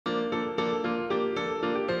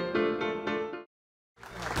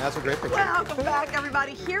That's a great picture. Welcome back,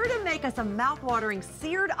 everybody. Here to make us a mouth-watering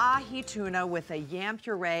seared ahi tuna with a yam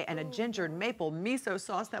puree and a gingered maple miso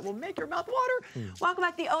sauce that will make your mouth water. Welcome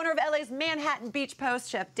back, the owner of LA's Manhattan Beach Post,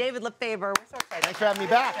 Chef David LeFevre. We're so excited. Thanks for having me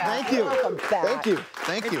back. Thank you. Welcome back. Thank you.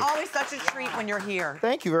 Thank you. It's always such a treat when you're here.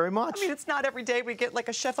 Thank you very much. I mean, it's not every day we get like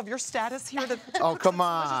a chef of your status here to oh, come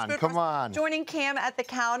on, come on. Joining Cam at the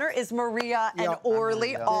counter is Maria and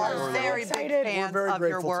Orly, all very big fans of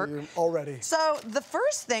your work. To you already. So the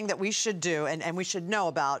first thing that we should do, and we should know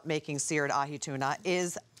about making seared ahi tuna,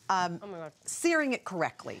 is searing it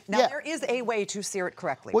correctly. Now there is a way to sear it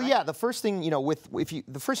correctly. Well, right? yeah. The first thing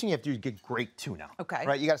the first thing you have to do is get great tuna. Okay.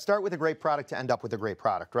 Right. You got to start with a great product to end up with a great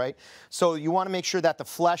product, right? So you want to make sure that the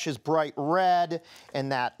flesh is bright red, and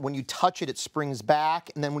that when you touch it, it springs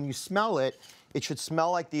back, and then when you smell it, it should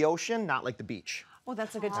smell like the ocean, not like the beach. Oh,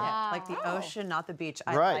 that's a good tip. Like the ocean, not the beach.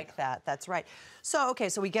 I Right. like that. That's right. So, okay,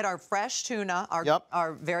 so we get our fresh tuna,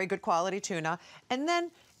 our very good quality tuna, and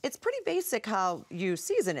then it's pretty basic how you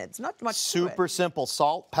season it. It's not much Super simple.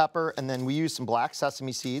 Salt, pepper, and then we use some black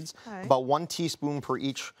sesame seeds, about 1 teaspoon for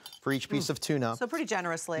each piece of tuna. So pretty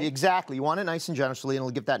generously. Exactly. You want it nice and generously, and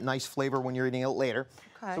it'll give that nice flavor when you're eating it later.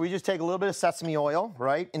 Okay. So we just take a little bit of sesame oil,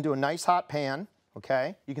 right, into a nice hot pan.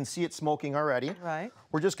 Okay, you can see it smoking already. Right.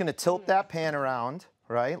 We're just going to tilt that pan around,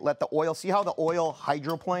 right? Let the oil, see how the oil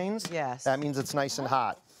hydroplanes? Yes. That means it's nice and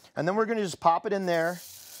hot. And then we're going to just pop it in there.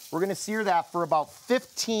 We're going to sear that for about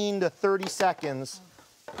 15 to 30 seconds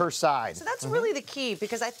per side. So that's really the key,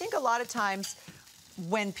 because I think a lot of times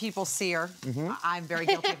when people sear, I'm very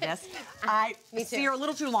guilty of this, I sear a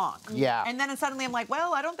little too long. Yeah. And then suddenly I'm like,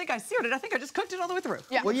 well, I don't think I seared it. I think I just cooked it all the way through.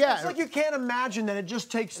 Yeah. Well, yeah. It's like you can't imagine that it just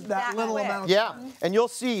takes that little amount of time. Yeah, and you'll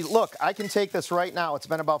see, look, I can take this right now. It's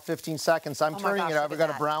been about 15 seconds. I'm turning it up. I've got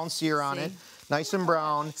a brown sear on it. Nice and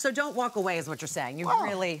brown. So don't walk away is what you're saying. You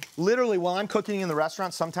really... Literally, while I'm cooking in the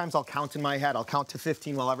restaurant, sometimes I'll count in my head. I'll count to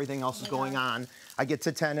 15 while everything else is going on. I get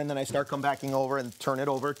to 10, and then I start come backing over and turn it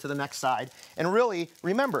over to the next side. And really,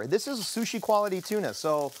 remember, this is a sushi quality tuna,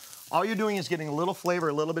 so all you're doing is getting a little flavor,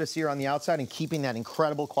 a little bit of sear on the outside, and keeping that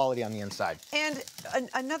incredible quality on the inside. And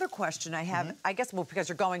another question I have, I guess, well, because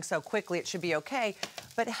you're going so quickly, it should be okay,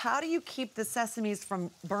 but how do you keep the sesames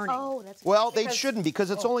from burning? Oh, that's well, they shouldn't,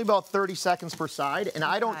 because it's only about 30 seconds per side, and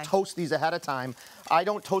I don't toast these ahead of time. I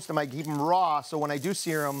don't toast them, I keep them raw, so when I do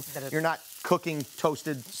sear them, you're not cooking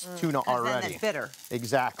toasted tuna already. Then it's bitter.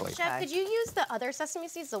 Exactly. Chef, could you use the other sesame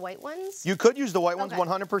seeds, the white ones? You could use the white ones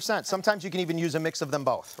 100%. Sometimes you can even use a mix of them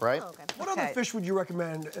both, right? Oh, okay. What other fish would you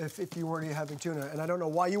recommend if you weren't having tuna? And I don't know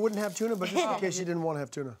why you wouldn't have tuna, but just in case you didn't want to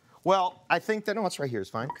have tuna. Well, I think that, no, it's right here, it's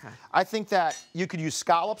fine. Okay. I think that you could use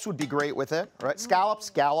scallops would be great with it, right?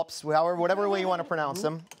 Scallops, whatever way you want to pronounce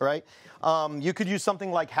them, right? You could use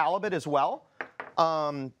something like halibut as well.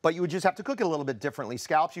 But you would just have to cook it a little bit differently.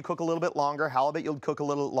 Scallops, you cook a little bit longer. Halibut, you'll cook a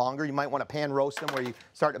little longer. You might want to pan roast them, where you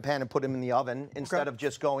start in a pan and put them in the oven instead of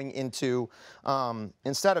just going into,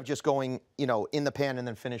 you know, in the pan and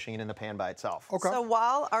then finishing it in the pan by itself. Okay. So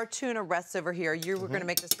while our tuna rests over here, you were going to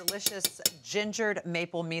make this delicious gingered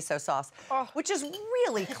maple miso sauce, which is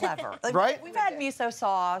really clever. Like, right? We've had miso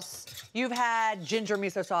sauce, you've had ginger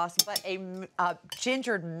miso sauce, but a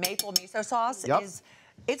gingered maple miso sauce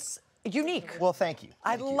it's unique. Well, thank you.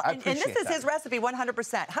 I and this is his recipe, 100%.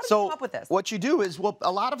 How did you come up with this? What you do is, well,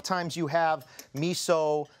 a lot of times you have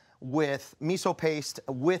miso paste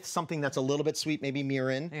with something that's a little bit sweet, maybe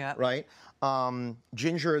mirin, right?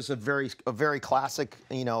 Ginger is a very classic,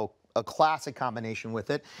 you know, a classic combination with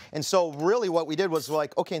it. And so really what we did was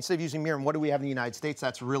like, okay, instead of using mirin, what do we have in the United States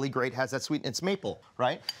that's really great, has that sweet, it's maple,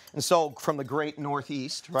 right? And so from the great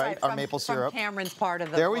Northeast, right, our maple syrup. From Cameron's part of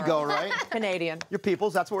the There world. we go, right? Canadian. Your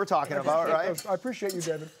peoples, that's what we're talking about, right? I appreciate you,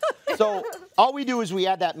 David. So all we do is we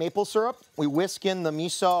add that maple syrup, we whisk in the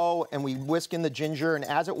miso, and we whisk in the ginger, and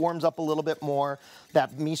as it warms up a little bit more,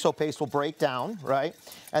 that miso paste will break down, right?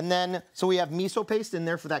 And then, so we have miso paste in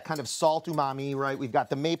there for that kind of salt umami, right? We've got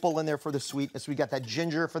the maple in there for the sweetness. We got that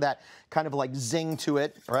ginger for that kind of like zing to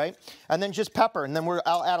it, right? And then just pepper, and then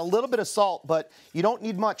I'll add a little bit of salt, but you don't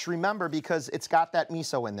need much, remember, because it's got that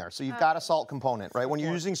miso in there. So you've got a salt component, right? When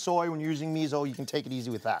you're using soy, when you're using miso, you can take it easy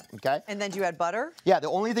with that, okay? And then do you add butter? Yeah, the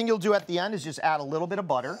only thing you'll do at the end is just add a little bit of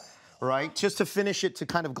butter, right? Just to finish it, to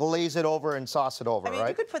kind of glaze it over and sauce it over, I mean, right?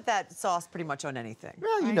 you could put that sauce pretty much on anything.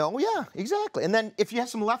 Yeah, you know, yeah, exactly. And then if you have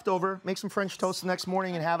some leftover, make some French toast the next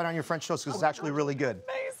morning and have it on your French toast, because it's actually really good.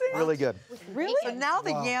 Amazing. Really good. Really? So now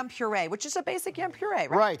the yam puree, which is a basic yam puree,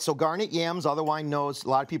 right? Right, so garnet yams, otherwise known, a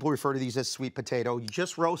lot of people refer to these as sweet potato. You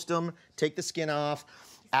just roast them, take the skin off,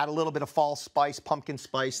 add a little bit of fall spice, pumpkin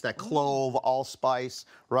spice, that clove, allspice,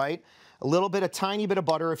 right? A little bit, a tiny bit of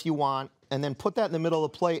butter if you want. and then put that in the middle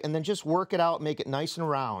of the plate, and then just work it out, make it nice and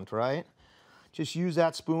round, right? Just use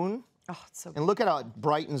that spoon. Oh, it's so And look at how it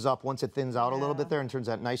brightens up once it thins out a little bit there and turns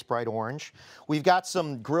that nice bright orange. We've got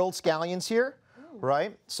some grilled scallions here,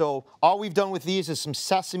 right? So all we've done with these is some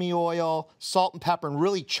sesame oil, salt and pepper, and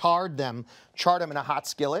really charred them in a hot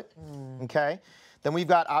skillet, okay? Then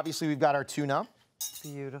obviously we've got our tuna.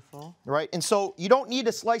 beautiful. Right, and so you don't need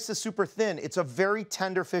to slice this super thin. It's a very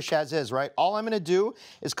tender fish as is, right? All I'm gonna do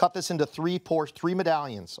is cut this into three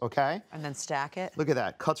medallions, okay? And then stack it. Look at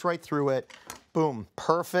that, cuts right through it. Boom,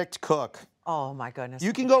 perfect cook. Oh my goodness.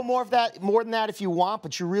 You can go more than that if you want,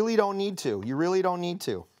 but you really don't need to. You really don't need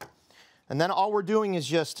to. And then all we're doing is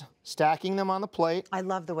just stacking them on the plate. I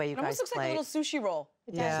love the way you It guys almost looks plate. like a little sushi roll.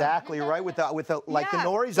 Yeah. Exactly, right? With the like the Yeah,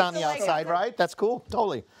 nori's on the like outside, that. right? That's cool,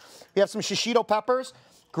 totally. We have some shishito peppers.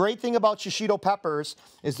 Great thing about shishito peppers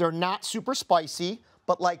is they're not super spicy,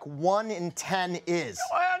 but like 1 in 10 is.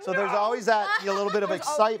 So there's always that little bit of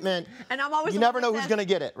excitement. And I'm always you the never one know that who's says- gonna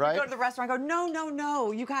get it, right? I go to the restaurant, I go, no, no,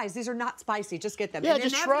 no, you guys, these are not spicy, just get them. Yeah, And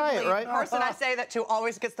just try it, inevitably, right? The person I say that to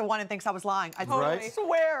always gets the one and thinks I was lying. I totally Right.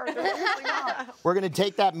 swear. They're really not. We're gonna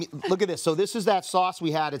take that, look at this. So this is that sauce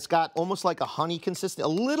we had. It's got almost like a honey consistency, a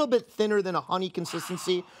little bit thinner than a honey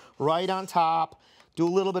consistency, right on top. Do a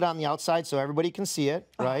little bit on the outside so everybody can see it,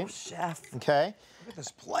 right? Oh, chef. Okay. Look at this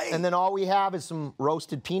plate. And then all we have is some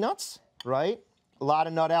roasted peanuts, right? A lot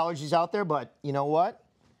of nut allergies out there, but you know what?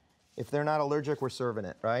 If they're not allergic, we're serving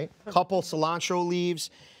it, right? Couple cilantro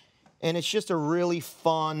leaves, and it's just a really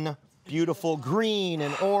fun, beautiful green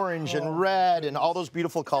and orange and red and all those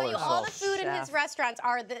beautiful colors. All the So- food in his restaurants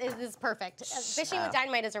is perfect. Fishing with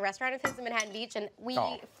Dynamite is a restaurant of his in Manhattan Beach, and we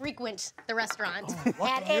frequent the restaurant,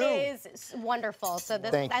 and it is wonderful. So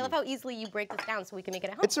Thank I you. love how easily you break this down so we can make it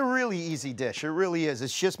at home. It's a really easy dish. It really is.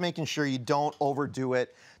 It's just making sure you don't overdo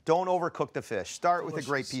it. Don't overcook the fish. Start with a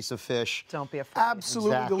great piece of fish. Don't be afraid.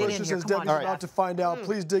 Absolutely Exactly. Get in delicious, here, as come on, Debbie's Chef. about to find out.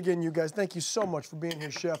 Please dig in, you guys. Thank you so much for being here,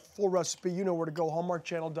 Chef. Full recipe, you know where to go,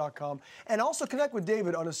 hallmarkchannel.com. And also connect with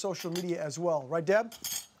David on his social media as well. Right, Deb?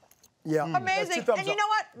 Yeah. That's Amazing. two thumbs And you up. know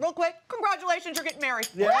what? Real quick, congratulations, you're getting married.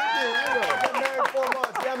 Yeah, you do. Been married 4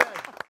 months. Yeah, man.